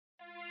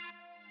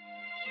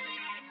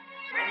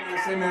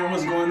Hey man,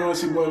 what's going on?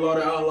 It's your boy Law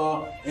the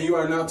Outlaw, and you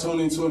are now tuned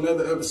into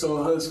another episode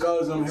of Hood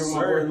Scholars. I'm here with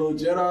my boy Lil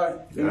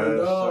Jedi. And my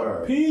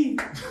dog P.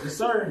 Yes,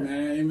 sir.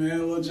 Man, hey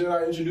man, Lil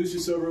Jedi, introduce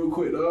yourself real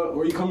quick, dog.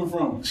 Where you coming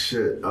from?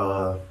 Shit,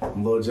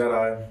 I'm Lil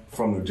Jedi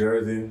from New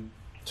Jersey,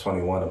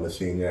 21. I'm a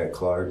senior at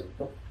Clark.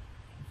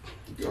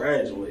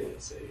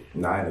 Graduated, say.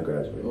 Nah, I ain't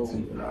graduated. Oh,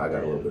 I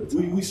got a little bit of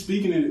time. We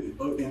speaking it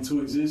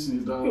into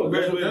existence, dog. You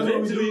graduated that's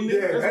what we do.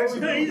 Yeah, That's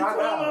what we do. not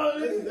now.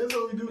 That's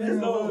what we do.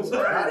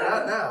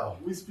 Not now.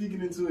 We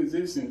speaking into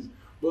existence.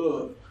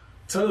 But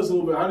tell us a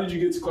little bit. How did you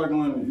get to Clark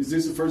Atlanta? Is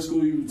this the first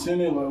school you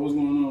attended? Like, what's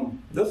going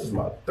on? This is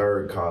my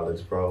third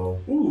college, bro.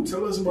 Ooh,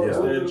 tell us about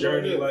that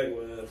journey, like,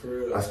 man, for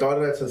real. I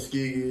started at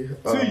Tuskegee.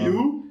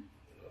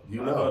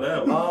 You know.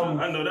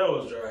 I know that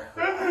was dry.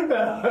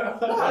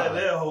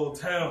 that whole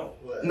town.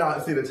 Nah,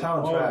 see, the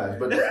town trash,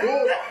 but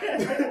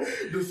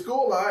the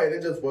school, alright,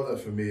 it just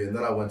wasn't for me. And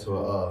then I went to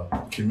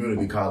a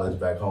community college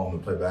back home to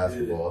play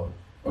basketball.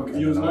 Okay,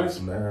 you was nice?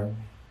 Man,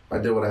 I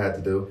did what I had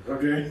to do.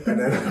 Okay. And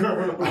then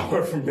I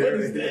went from there.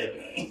 What does that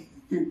mean?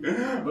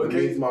 It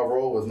means my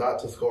role was not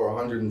to score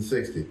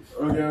 160.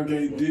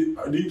 Okay.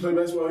 Do you play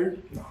basketball here?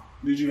 No.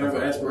 Did you have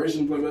an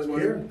aspiration to play basketball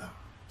here? No.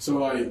 So,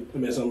 like... I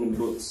met something in the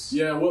books.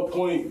 Yeah, at what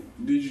point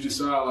did you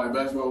decide, like,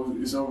 basketball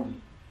is over?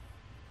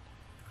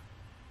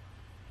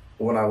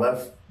 When I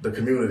left the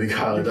community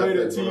college. You played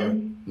at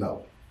TU?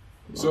 No.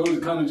 So it was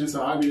kind of just a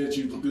hobby that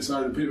you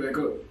decided to pick back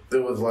up?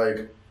 It was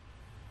like,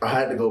 I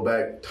had to go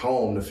back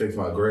home to fix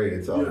my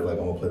grades. So I was like,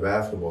 I'm going to play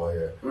basketball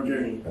here.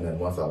 Okay. And then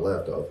once I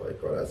left, I was like,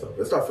 bro, that's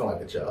over. It started feeling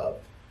like a job.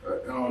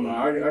 I don't know.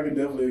 I could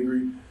definitely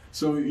agree.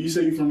 So you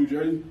say you're from New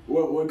Jersey?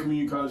 What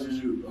community college did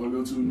you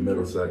go to?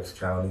 Middlesex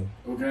County.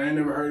 Okay, I ain't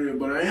never heard of it,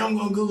 but I am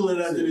going to Google it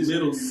after this.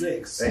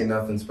 Middlesex. Ain't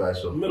nothing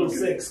special.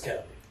 Middlesex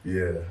County.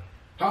 Yeah.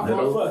 How far?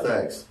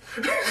 Middlesex.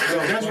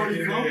 That's where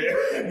you from?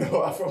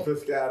 No, I'm from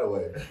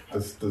Piscataway.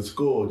 The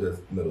school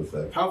just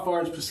Middlesex. How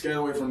far is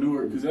Piscataway from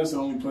Newark? Because that's the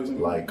only place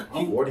in Like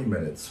 40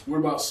 minutes. What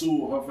about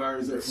Sewell? How far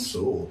is that from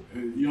Sewell?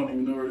 You don't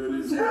even know where that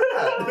is.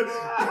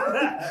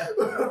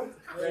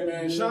 Hey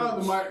man, shout out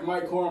to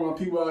Mike Corn, my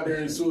people out there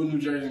in Sewell, New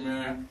Jersey,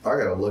 man. I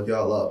gotta look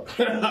y'all up.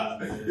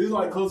 It's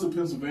like close to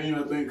Pennsylvania,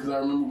 I think, because I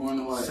remember going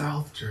to like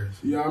South Jersey.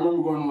 Yeah, I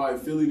remember going to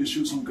like Philly to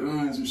shoot some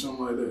guns or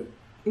something like that.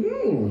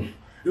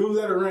 It was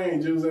at a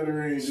range.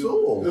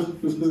 Sewell.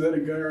 It was at a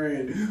gun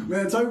range.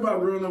 Man, talk about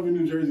growing up in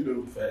New Jersey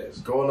though. Facts.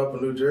 Growing up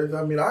in New Jersey,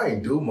 I mean, I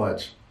ain't do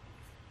much.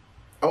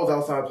 I was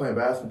outside playing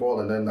basketball,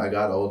 and then I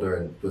got older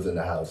and was in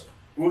the house.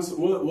 What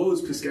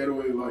was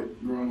Piscataway like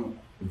growing up?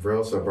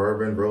 Real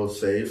suburban, real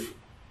safe.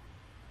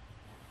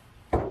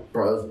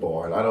 Bro, it's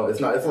boring.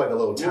 It's like a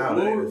little town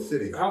in Atlantic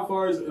City. How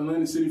far is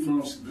Atlantic City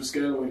from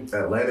Piscataway?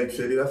 Atlantic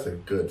City, that's a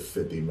good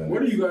 50 minutes.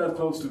 What are you guys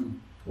close to?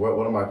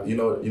 What am I? You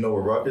know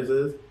where Rutgers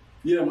is?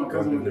 Yeah, my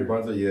cousin went New there.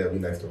 Brunswick. Yeah, we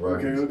next to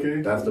Rutgers.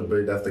 Okay. That's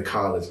the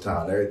college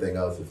town. Everything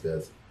else is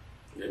just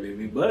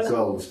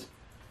ghost.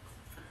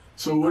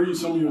 So, what are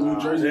some of your New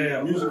Jersey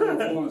Damn. musical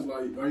influences?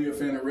 Like, are you a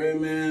fan of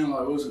Redman?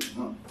 Like, what's it?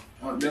 That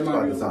It's might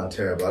about be to sound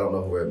terrible. I don't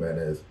know who Redman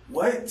is.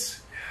 What?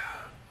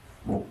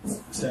 I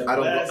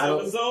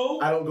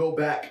don't go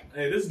back.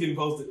 Hey, this is getting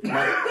posted.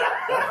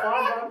 That's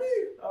fine by me.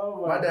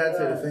 Oh My dad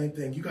said the same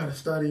thing. You gotta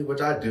study,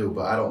 which I do,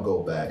 but I don't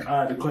go back. All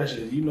right, the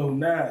question is, you know who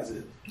Nas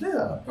is?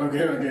 Yeah.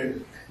 Okay.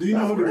 Do you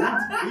know who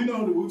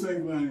the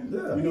Wu-Tang Clan is?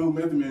 Yeah. You know who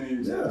Method Man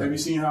is? Yeah. Have you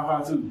seen How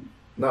High 2?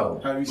 No.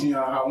 Have you seen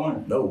How High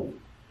 1? No.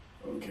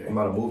 Okay. I'm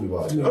not a movie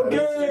watcher.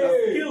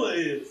 Okay. Killer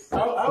is.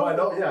 I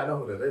know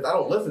who that is. I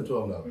don't listen to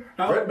him though.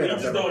 Redman, You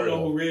just don't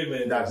know who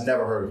Redman is. I've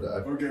never heard of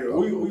that. Okay,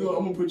 I'm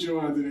gonna put you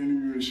on after the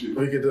interview and shit.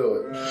 We can do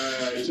it.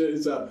 Alright, check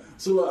this out.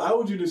 So, how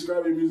would you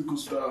describe your musical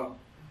style?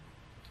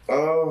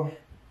 Are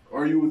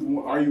you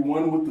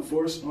one with the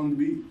force on the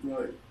beat?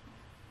 Like,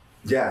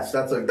 yes,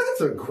 that's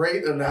a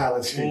great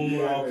analogy.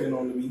 Moonwalking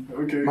on the beat.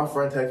 okay. My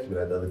friend texted me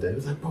that the other day. He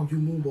was like, bro, you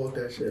moonwalk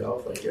that shit. I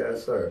was like, yeah,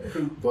 sir.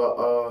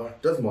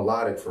 But just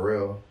melodic for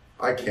real.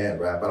 I can't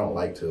rap. I don't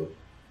like to.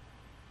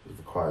 It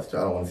requires to.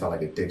 I don't want to sound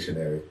like a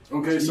dictionary.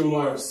 Okay, So so you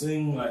like,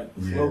 sing like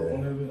float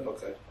on everything?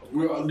 Okay.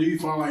 well, do you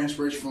find like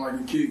inspiration from like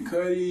a Kid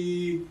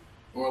Cudi,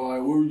 or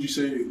like where would you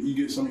say you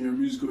get some of your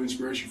musical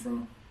inspiration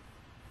from?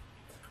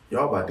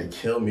 Y'all about to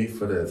kill me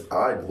for this.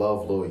 I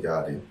love Lil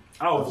Yachty.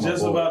 I was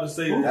just about to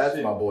say that That's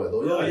shit. my boy,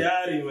 Lil Lil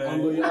Yachty. Yachty, man.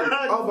 Lil Yachty.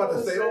 I was about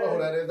to say, don't know who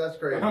that is. That's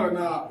crazy. Oh,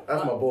 nah.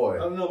 That's my I boy.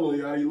 don't know Lil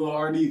Yachty, Lil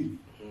RD.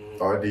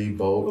 RD,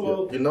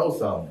 Bo. You know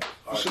something.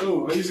 For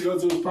sure. I used to go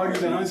to his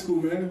parties in high school,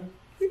 man.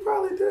 He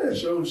probably did.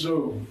 Show.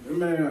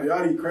 Man,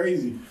 Yachty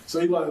crazy. So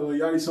he like Lil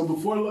Yachty. So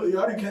before Lil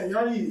Yachty came,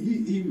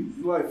 he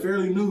like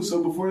fairly new.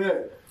 So before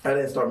that, I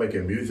didn't start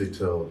making music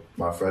till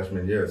my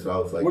freshman year, so I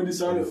was like what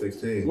decided?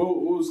 16. What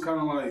was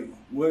kind of like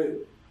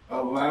what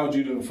allowed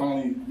you to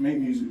finally make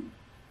music?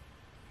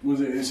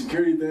 Was it an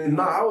insecurity thing?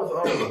 Nah, I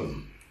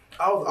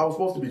was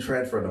supposed to be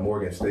transferring to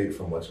Morgan State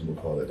from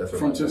whatchamacallit. That's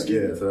From Tuskegee.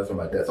 Yeah, so that's what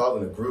my dad. So I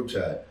was in a group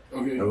chat.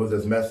 Okay. And it was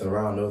just messing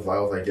around. I was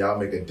like, yeah, I'll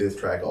make a diss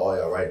track of all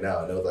y'all right now.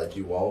 And it was like,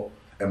 you won't.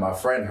 And my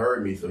friend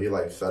heard me, so he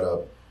like set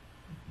up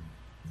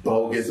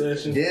bogus.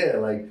 Session. Yeah,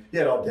 like he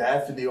had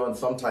Audacity on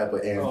some type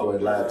of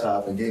Android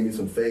laptop and gave me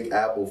some fake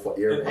Apple for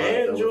earbuds.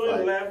 An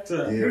Android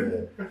laptop.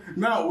 Yeah.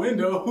 Not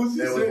Windows.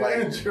 It was like,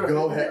 Android.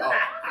 go ahead.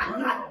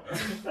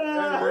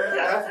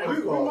 That's what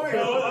it's called.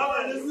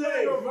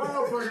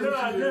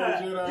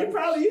 It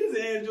probably is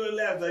an Android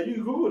laptop. You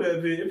can Google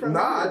that bit.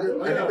 Nah,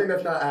 anything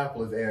that's not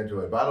Apple is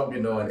Android. But I don't be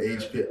knowing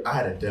HP. I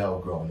had a Dell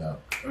growing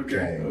up.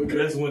 Okay.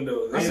 That's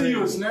Windows. I see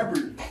you a snapper.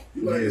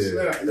 You like a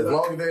snap. As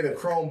long as they ain't a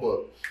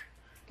Chromebook.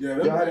 Yeah,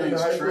 that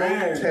thing's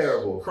trash.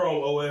 Terrible.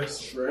 Chrome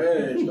OS.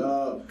 Trash,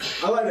 dog.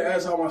 I like to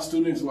ask all my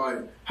students, like,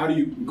 how do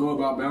you go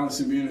about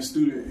balancing being a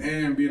student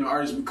and being an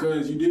artist?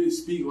 Because you did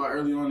speak, like,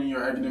 early on in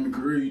your academic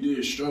career, you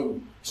did struggle.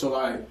 So,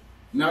 like,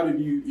 now that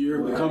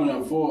you're becoming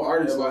a full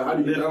artist, like, how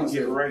do you balance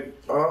it? Right.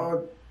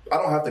 I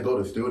don't have to go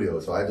to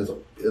studio, so I just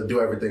do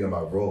everything in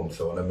my room.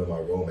 So when I'm in my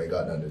room, I ain't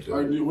got nothing to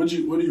do. What do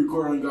you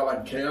record on? You got,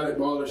 like, Chaotic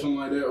Ball or something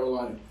like that? Or,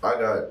 like... I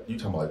got, you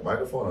talking about, like,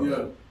 microphone?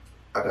 Yeah.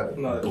 I got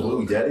a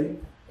Blue Yeti.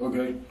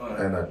 Okay.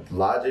 And a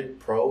Logic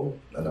Pro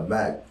and a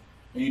Mac.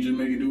 And you just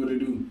make it do what it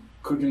do.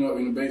 Cooking up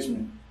in the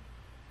basement.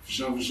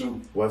 For sure.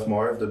 What's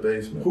more is the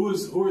basement. Who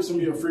are some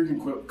of your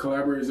frequent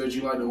collaborators that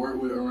you like to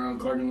work with around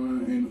Clark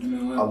Atlanta in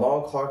Atlanta?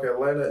 Along Clark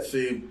Atlanta,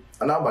 see,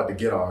 and I'm about to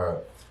get on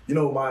her. You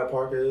know who Maya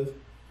Parker is?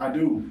 I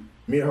do.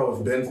 Me and her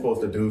was been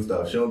supposed to do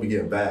stuff. She don't be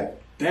getting back.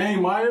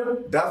 Dang, Maya.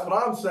 That's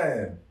what I'm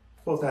saying.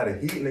 Supposed to have the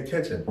heat in the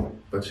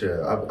kitchen. But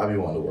yeah, I be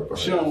wanting to work with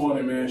her. She don't want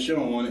it, man. She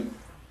don't want it.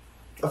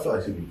 I feel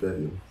like she be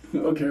busy.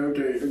 Okay,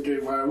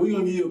 Maya. We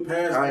gonna give you a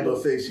pass. I ain't gonna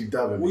say she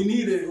dubbing me. We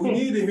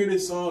need to hear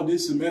this song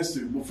this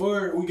semester.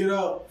 Before we get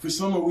out for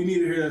summer, we need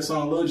to hear that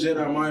song, Lil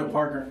Jedi, Maya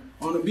Parker,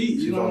 on the beat.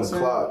 You She's know on what I'm the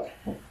saying? clock.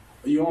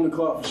 You on the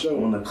clock for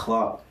sure. On the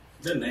clock.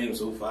 That name's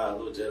so fire,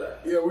 Lil Jedi.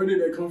 Yeah, where did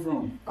that come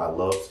from? I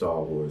love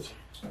Star Wars.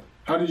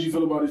 How did you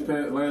feel about this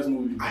last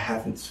movie? I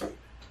haven't seen.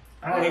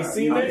 I ain't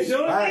seen that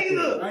show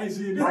either. I ain't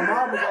seen it. My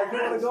mom was like, "You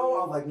want to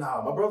go?" I was like,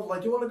 "Nah." My brother was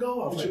like, "You want to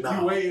go?" I was like,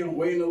 "Nah." You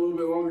waiting a little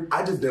bit longer?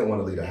 I just didn't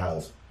want to leave the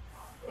house.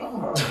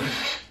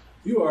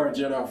 You are a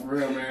Jedi for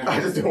real, man.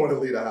 I just didn't want to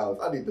leave the house.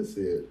 I need to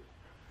see it.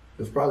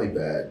 It's probably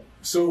bad.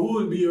 So who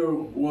would be your,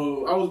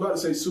 well, I was about to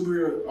say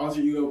superhero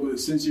alter ego, but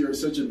since you're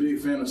such a big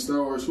fan of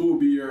Star Wars, who would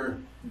be your,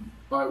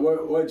 like,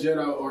 what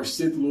Jedi or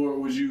Sith Lord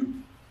would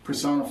you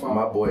personify?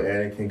 My boy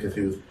Anakin, because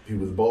he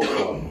was both of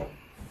them.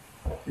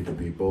 He could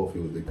be both. He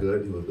was the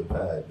good, he was the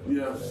bad.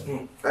 Yeah.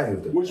 And he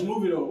was the Which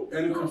movie though?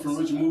 Anakin from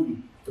which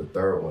movie? The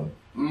third one.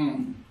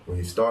 Mm. When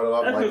he started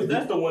off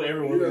That's the one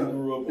everyone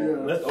grew up on.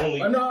 Yeah. That's the only.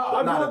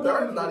 The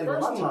third is not even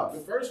my top.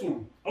 The first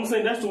one. I'm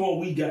saying that's the one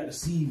we got to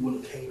see when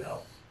it came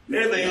out.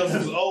 Everything else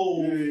is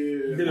old.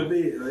 Get a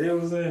bit. You know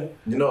what I'm saying?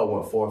 You know it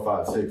went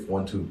 4, 5, 6,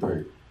 1, 2,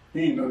 3. He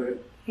didn't know that.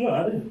 No,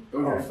 I didn't.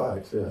 Okay. Oh,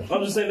 facts, yeah.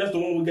 I'm just saying that's the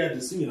one we got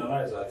to see in the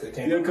high side.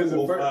 Yeah, because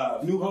the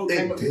first New Hope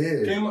It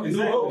did.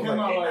 New Hope came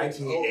out like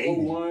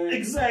 1980. 01.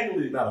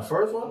 Exactly. Now the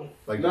first one?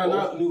 Like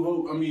not New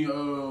Hope. I mean,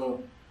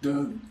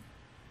 the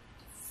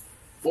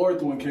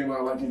fourth one came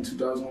out like in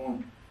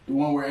 2001. The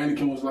one where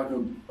Anakin was like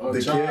a the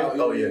child.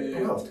 kid? Oh, yeah. Oh,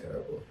 that was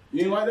terrible. You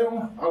didn't like that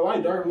one? I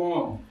like Darth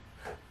Maul.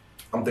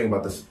 I'm thinking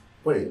about this.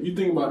 Wait. You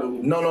think about it?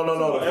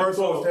 No. The first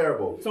one was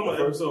terrible. I'm talking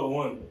about episode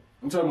 1.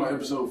 I'm talking about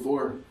episode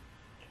 4.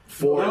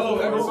 4. No,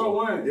 episode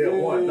 1. Yeah,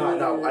 1.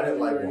 No, I didn't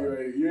like right, 1.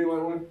 Right. You didn't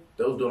like 1?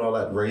 They was doing all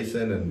that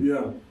racing and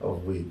yeah, that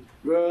was weak.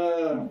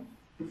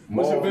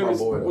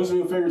 What's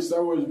your favorite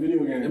Star Wars video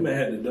game? That man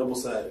had the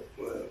double-sided.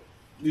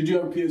 Did you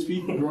have a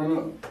PSP growing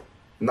up?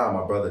 Nah,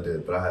 my brother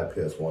did, but I had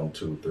PS1,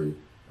 2, 3,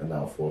 and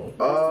now 4.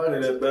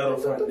 That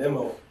Battlefront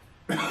demo.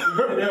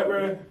 Yeah,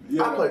 bro.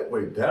 Yeah. I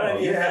played, demo.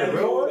 You had a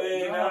real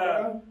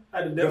one?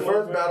 The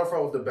first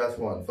Battlefront was the best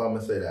one, so I'm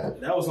gonna say that.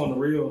 That was on the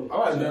real. I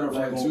like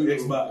Battlefront too.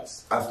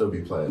 Xbox. I still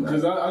be playing that.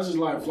 Because I just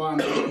like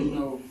flying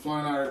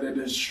out of that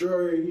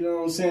destroyer, you know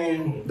what I'm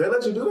saying? They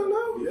let you do that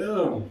now?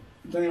 Yeah.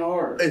 It ain't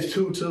hard. It's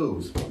 2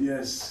 2s.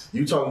 Yes.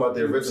 You talking about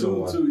the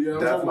original one? 2, yeah.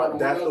 That's the one I'm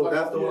PSP.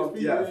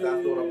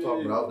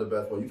 talking about. That's the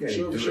best one. You can't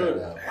even do that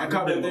now. I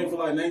caught that thing for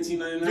like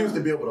 $19.99. You used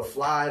to be able to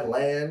fly,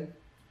 land.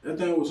 That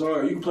thing was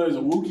hard. You can play as a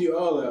Wookiee,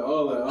 all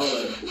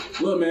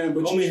that. Look, man,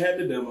 but only had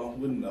the demo.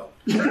 Wouldn't know.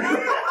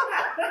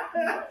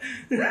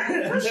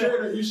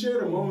 You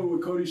shared a moment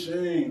with Cody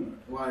Shane,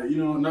 like,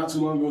 not too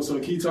long ago. So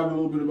can you talk a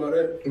little bit about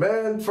that?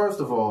 Man, first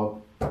of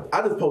all,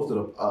 I just posted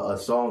a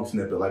song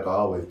snippet like I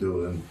always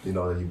do, and he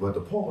went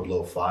to poll a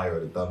little fire or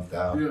the thumbs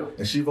down, yeah.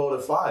 And she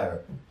voted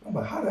fire. I'm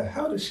like, how the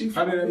hell did she?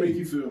 How did that make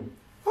you feel?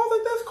 I was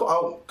like, that's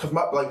cool.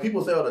 Because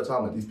people say all the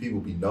time that these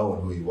people be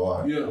knowing who you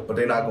are, yeah. But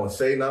they're not gonna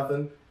say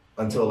nothing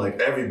until like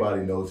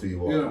everybody knows who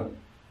you are. Yeah.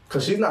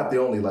 Because she's not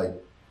the only like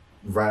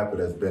rapper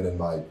that's been in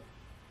my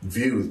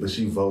views, but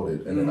she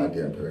voted, and then I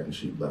DM'd her and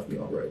she left me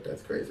on red.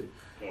 That's crazy.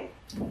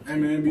 Hey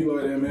man, be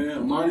like that,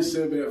 man. Mighty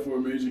setback for a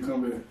major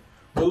comeback.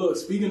 But look,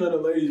 speaking of the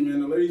ladies,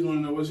 man, the ladies want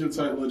to know what's your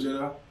type, Lil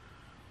Jedi?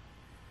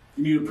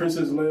 You need a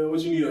Princess Leia?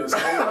 What you need?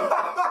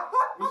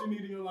 What you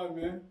need in your life,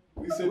 man?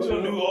 What said we're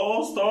gonna do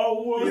all Star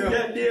Wars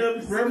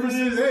goddamn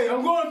references. Hey,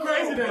 I'm going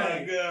crazy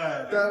today.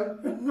 God.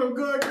 I'm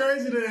going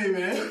crazy today,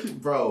 man.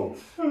 Bro,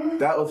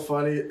 that was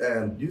funny.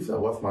 And you said,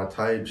 "What's my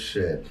type?"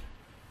 Shit.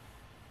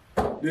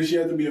 Did she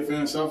have to be a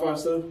fan of sci-fi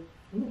stuff?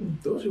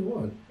 Do what you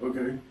want.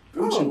 Okay.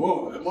 Do what you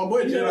want. My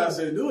boy Jedi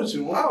said, "Do what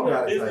you want." I don't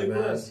got a Disney type,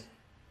 man. Plus.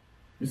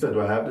 You said,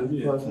 do I have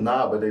Disney Plus?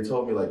 Nah, but they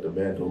told me like the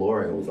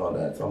Mandalorian was on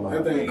that. So I'm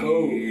like, that thing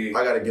cool.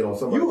 I gotta get on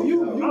somebody.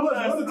 You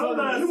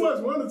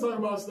must want to talk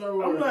about Star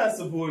Wars. I'm not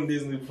supporting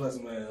Disney Plus,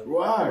 man.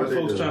 Why?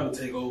 Folks trying to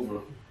take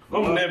over.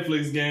 I'm a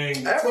Netflix gang.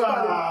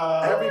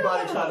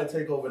 Everybody trying to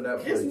take over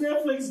Netflix. It's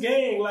Netflix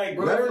gang. Like,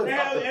 Netflix have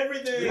got the-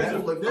 everything.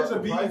 There's a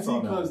BET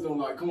Plus though.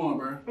 Like, come on,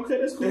 bro. Okay,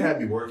 that's cool. They had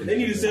me working. They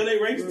need to sell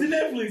their rights to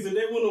Netflix if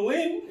they want to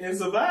win and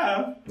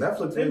survive.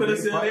 Netflix. They better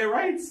sell their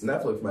rights.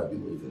 Netflix might be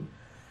losing.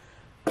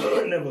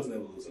 Netflix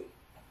never losing.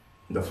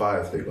 The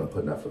Fire Stick gonna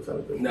put Netflix out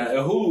of business. Nah,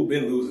 Hulu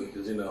been losing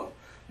because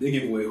they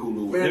give away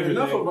Hulu. Man, everything.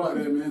 enough about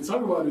that, man.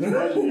 Talk about this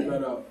project you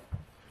got out.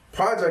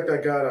 Project I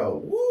got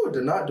out,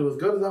 did not do as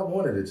good as I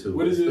wanted it to.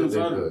 What is it Still did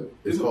entitled? good.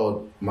 It's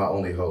called My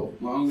Only Hope.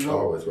 My Only Star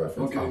Hope. Wars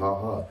reference. Okay. Ha ha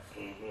ha.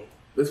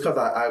 It's because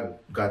I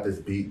got this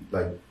beat,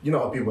 like, you know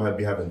how people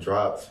be having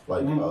drops,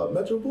 like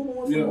Metro Boomin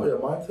wants to know your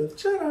mine says,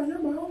 Jedi, you're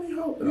my only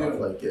hope. And I was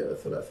like, yeah,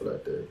 so that's what I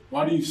did.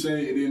 Why do you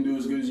say it didn't do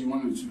as good as you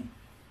wanted it to?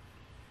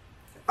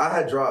 I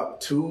had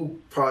dropped 2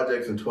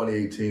 projects in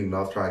 2018 when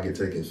I was trying to get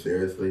taken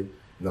seriously. And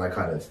then I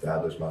kind of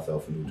established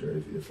myself in New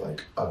Jersey. It's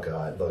like,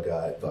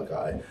 the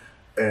guy.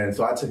 And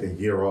so I took a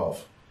year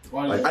off.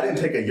 Like, I didn't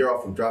take a year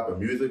off from dropping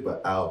music,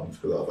 but albums,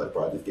 because I was like,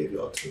 bro, I just gave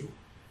y'all 2.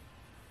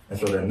 And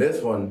so then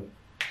this one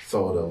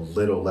sold a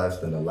little less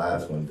than the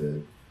last one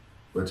did,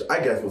 which I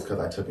guess was because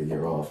I took a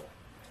year off.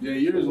 Yeah, a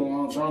year is a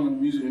long time in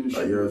the music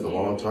industry. A year is a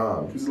long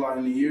time. Because like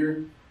in a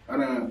year, I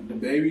done The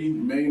Baby,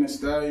 Megan Thee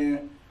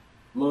Stallion,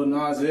 Lil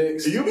Nas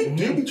X. Do you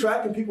be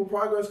tracking people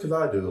progress? Because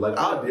I do. Like,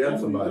 I'll DM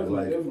somebody.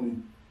 Definitely.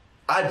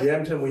 I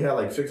DM'd him. We had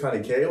like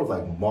 600K. It was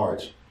like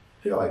March.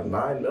 He got like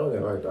 9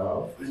 million right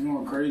now. It's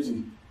going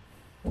crazy.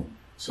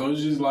 So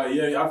it's just like,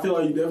 I feel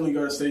like you definitely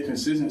got to stay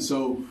consistent.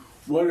 So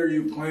what are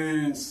your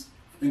plans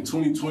in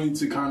 2020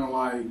 to kind of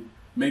like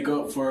make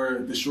up for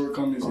the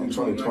shortcomings in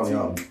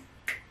 2019?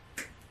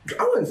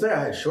 I wouldn't say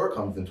I had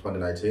shortcomings in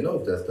 2019. It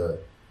was just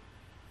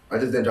I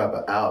just didn't drop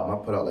an album.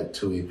 I put out like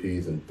 2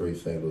 EPs and 3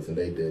 singles, and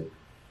they did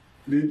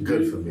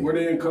good for me. Were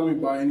they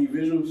incoming by any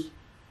visuals?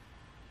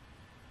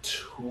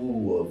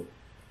 Two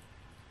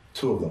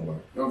of them were.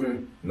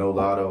 Okay. No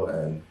Lotto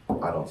and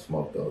I Don't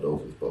Smoke Though.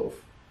 Those was both.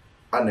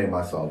 I name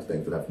my songs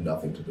things that have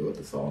nothing to do with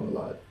the song a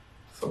lot.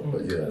 So,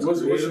 but yeah.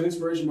 What's the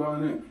inspiration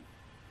behind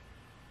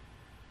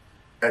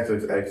that?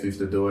 XXX used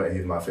to do it, and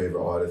he's my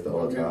favorite artist of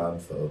all time.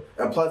 So,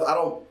 and plus,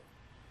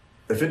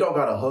 if it don't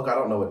got a hook, I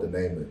don't know what to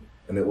name it,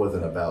 and it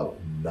wasn't about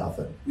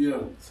nothing. Yeah.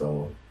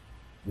 So,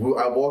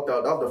 I walked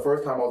out. That was the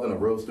first time I was in a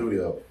real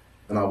studio,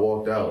 and I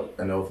walked out,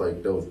 and it was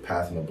like they was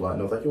passing a blunt,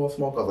 and I was like, "You want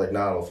smoke?" I was like,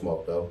 "Nah, I don't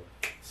smoke though."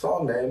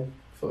 Song name.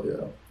 So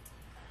yeah.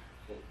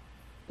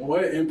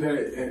 What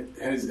impact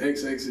has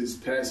XX's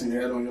passing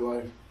had on your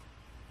life?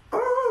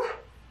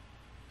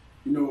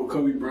 You know,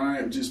 Kobe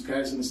Bryant just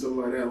passing and stuff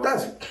like that.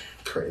 That's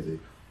crazy.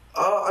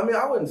 I mean,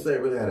 I wouldn't say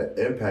it really had an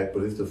impact,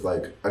 but it's just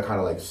like I kind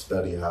of like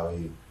study how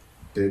he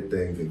did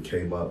things and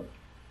came up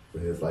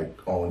with his like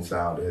own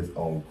sound, his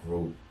own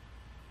group.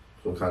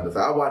 So kind of,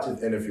 I watch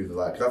his interviews a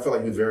lot because I feel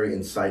like he was very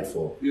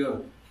insightful. Yeah.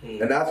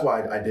 And that's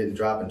why I didn't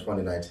drop in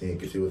 2019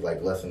 because he was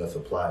like lessen the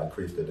supply,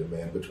 increase the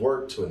demand, which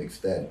worked to an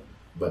extent.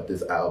 But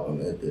this album,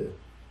 it did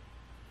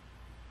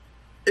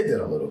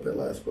a little bit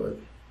less, but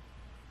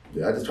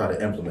yeah, I just try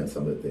to implement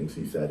some of the things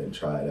he said and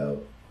try it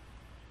out.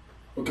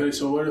 Okay,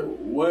 so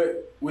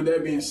what with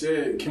that being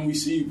said, can we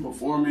see you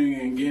performing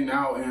and getting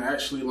out and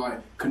actually like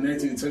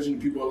connecting and touching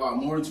people a lot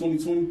more in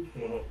 2020?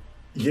 Mm-hmm.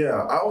 Yeah,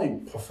 I only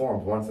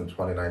performed once in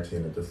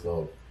 2019 at this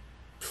little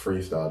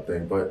freestyle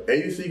thing, but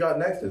AUC Got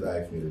Next has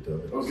asked me to do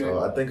it. Okay. So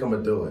I think I'm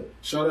gonna do it.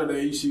 Shout out to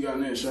AUC Got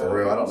Next. For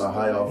real, I don't know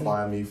how y'all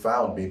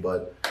found me,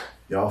 but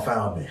y'all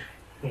found me.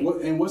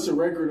 What's the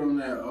record on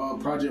that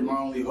project, My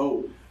Only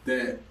Hope,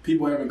 that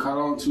people haven't caught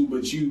on to,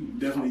 but you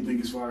definitely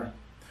think is fire?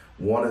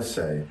 Wanna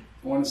Say.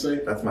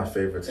 That's my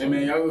favorite song. Hey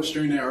man, y'all go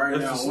stream that right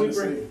now.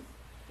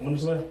 Wanna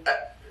Say?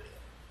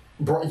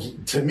 Bro,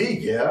 to me,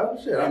 yeah.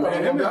 Shit, I thought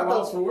it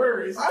was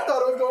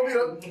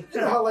gonna be you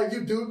know how like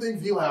you do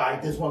things, you like, all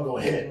right, this one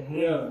gonna hit.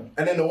 Yeah.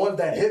 And then the ones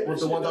that hit was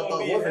the ones I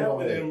thought wasn't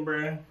gonna hit.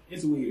 Bruh.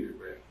 It's weird,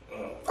 bruh.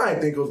 I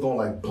didn't think it was gonna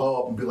like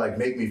blow up and be like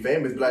make me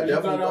famous, but I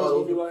definitely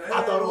thought it was.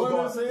 I thought it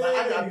was going. Like,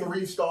 I got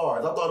 3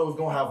 stars. I thought it was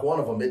gonna have one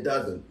of them. It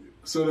doesn't.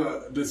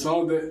 So the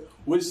song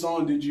which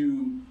song did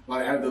you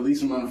like have the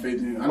least amount of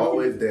faith in?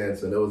 Always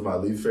Dancing. It was my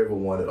least favorite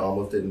one. It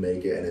almost didn't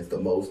make it, and it's the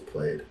most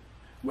played.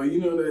 But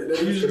you know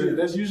that's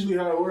usually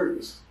how it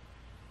works.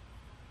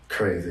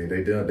 Crazy.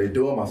 They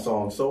doing my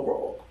song so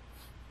wrong.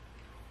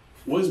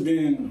 What's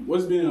been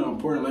an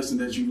important lesson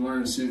that you've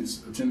learned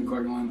since attending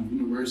Clark Atlanta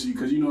University?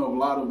 Because you know a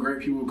lot of great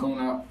people coming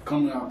out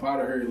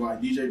out of here,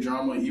 like DJ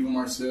Drama, Eva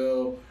Marcel.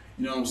 You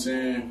know what I'm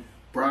saying?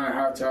 Brian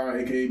Hightower,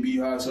 aka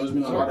B-High. So it's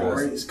been a lot of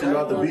greats. Shout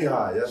out to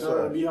B-High, yes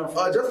sir.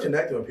 B-High just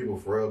connecting with people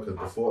for real, because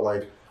before,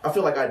 like, I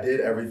feel like I did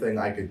everything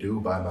I could do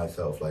by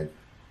myself. Like,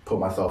 put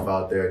myself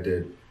out there,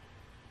 did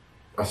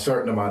a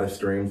certain amount of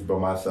streams by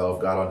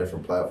myself, got on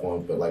different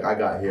platforms, but like I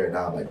got here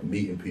now, like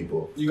meeting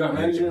people. You got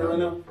management right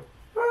now?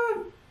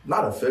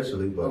 Not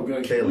officially, but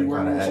okay. Kaylin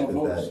kind of acted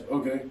that.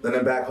 Okay. And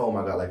then back home,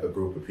 I got like a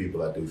group of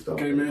people that do stuff.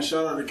 Okay, man.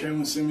 Shout out to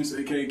Kaylin Simmons,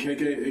 aka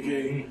KK,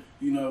 aka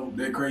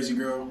that crazy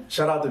girl.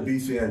 Shout out to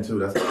BCN too.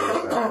 That's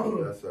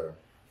yes, sir.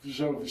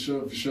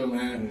 For sure,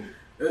 man.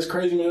 That's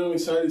crazy, man. I'm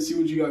excited to see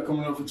what you got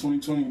coming up for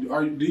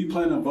 2020. Do you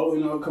plan to vote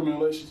in the upcoming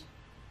elections?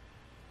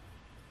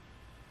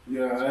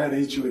 Yeah, I had to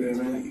hit you with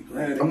that,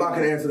 man. I'm not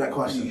going to answer that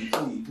question.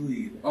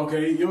 Please.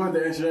 Okay, you don't have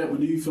to answer that, but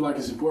do you feel like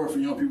it's important for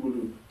young people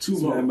to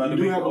vote? You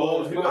do have a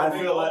lot of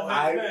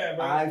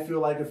I feel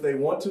like if they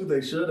want to,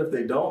 they should. If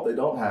they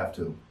don't have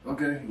to.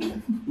 Okay,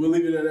 we'll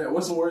leave it at that.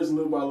 What's some words to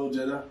live by, Lil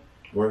Jedi?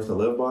 Words to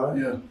live by?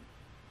 Yeah.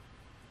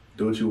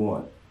 Do what you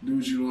want. Do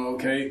what you want,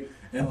 okay.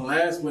 And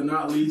last but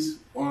not least,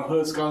 on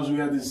Hood Scholars, we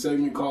have this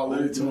segment called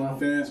Letter to My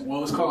Fans.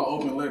 Well, it's called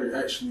Open Letter,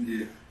 actually.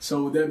 Yeah.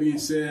 So with that being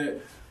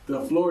said,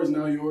 the floor is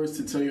now yours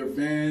to tell your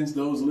fans,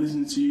 those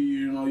listening to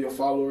you, your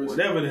followers.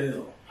 Whatever the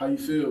hell. How you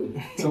feel?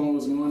 Tell them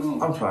what's going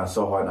on. I'm trying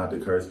so hard not to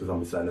curse because I'm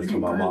going to send this to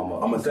my mama.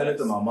 I'm going to send it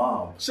to my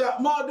mom.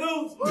 Shout my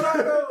dudes. What I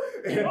do?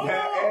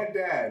 and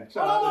dad.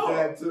 Shout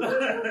out to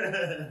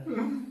dad, too.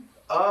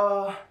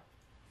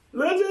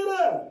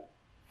 Legend.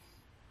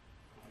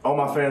 All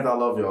my fans, I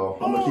love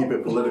y'all. I'm going to keep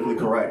it politically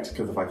correct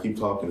because if I keep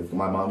talking,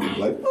 my mom will be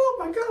like, oh,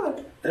 my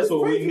God. That's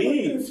what we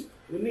need.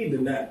 We need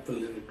to not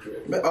politically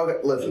correct. Okay,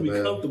 listen, man.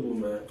 Be comfortable,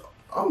 man.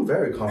 I'm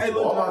very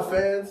comfortable. All my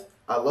fans,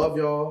 I love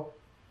y'all.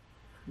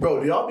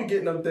 Bro, do y'all be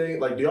getting them things?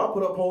 Like, do y'all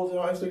put up polls on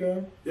your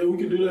Instagram? Yeah, we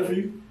can do that for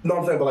you. No,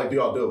 I'm saying, but like, do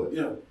y'all do it?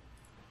 Yeah.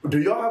 Do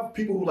y'all have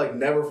people who like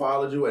never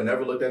followed you and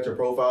never looked at your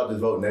profile, just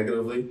vote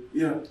negatively?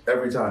 Yeah.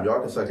 Every time. Y'all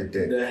can suck a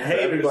dick. The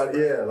haters. Everybody,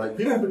 yeah. Like,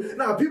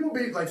 people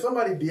be like,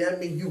 somebody DM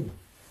me, you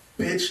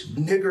bitch,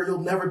 nigger, you'll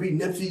never be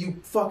Nipsey, you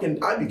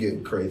fucking... I be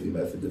getting crazy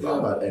messages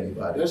about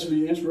anybody. That should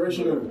be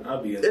inspirational.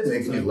 It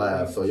makes me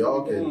laugh, so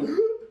y'all can...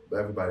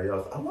 Everybody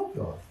else, I love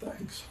y'all.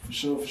 Thanks.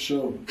 For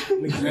sure.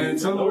 Man,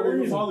 tell them where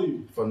they can follow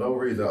you. For no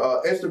reason.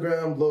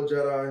 Instagram, Lil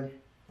Jedi.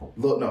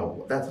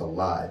 No, that's a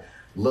lie.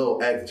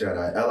 Lil X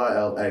Jedi.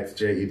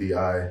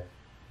 LILXJEDI.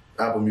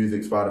 Apple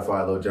Music,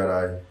 Spotify, Lil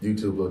Jedi.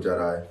 YouTube, Lil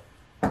Jedi.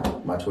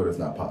 My Twitter's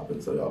not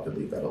popping, so y'all can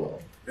leave that alone.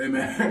 Hey,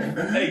 man.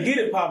 Hey, get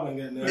it popping.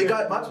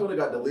 My Twitter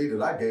got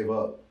deleted. I gave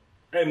up.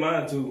 Hey,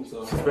 mine too.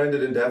 So.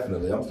 Suspended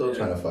indefinitely. I'm still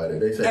trying to fight it.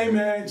 They say, hey,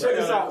 man, check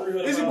this out.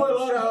 It's your boy,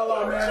 Lord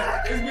Outlaw,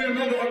 man. It's been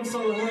another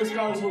episode of Hood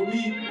Scholars with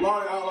me,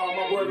 Lord Outlaw,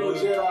 my boy, Lil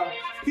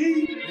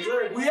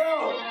Jedi. We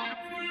out.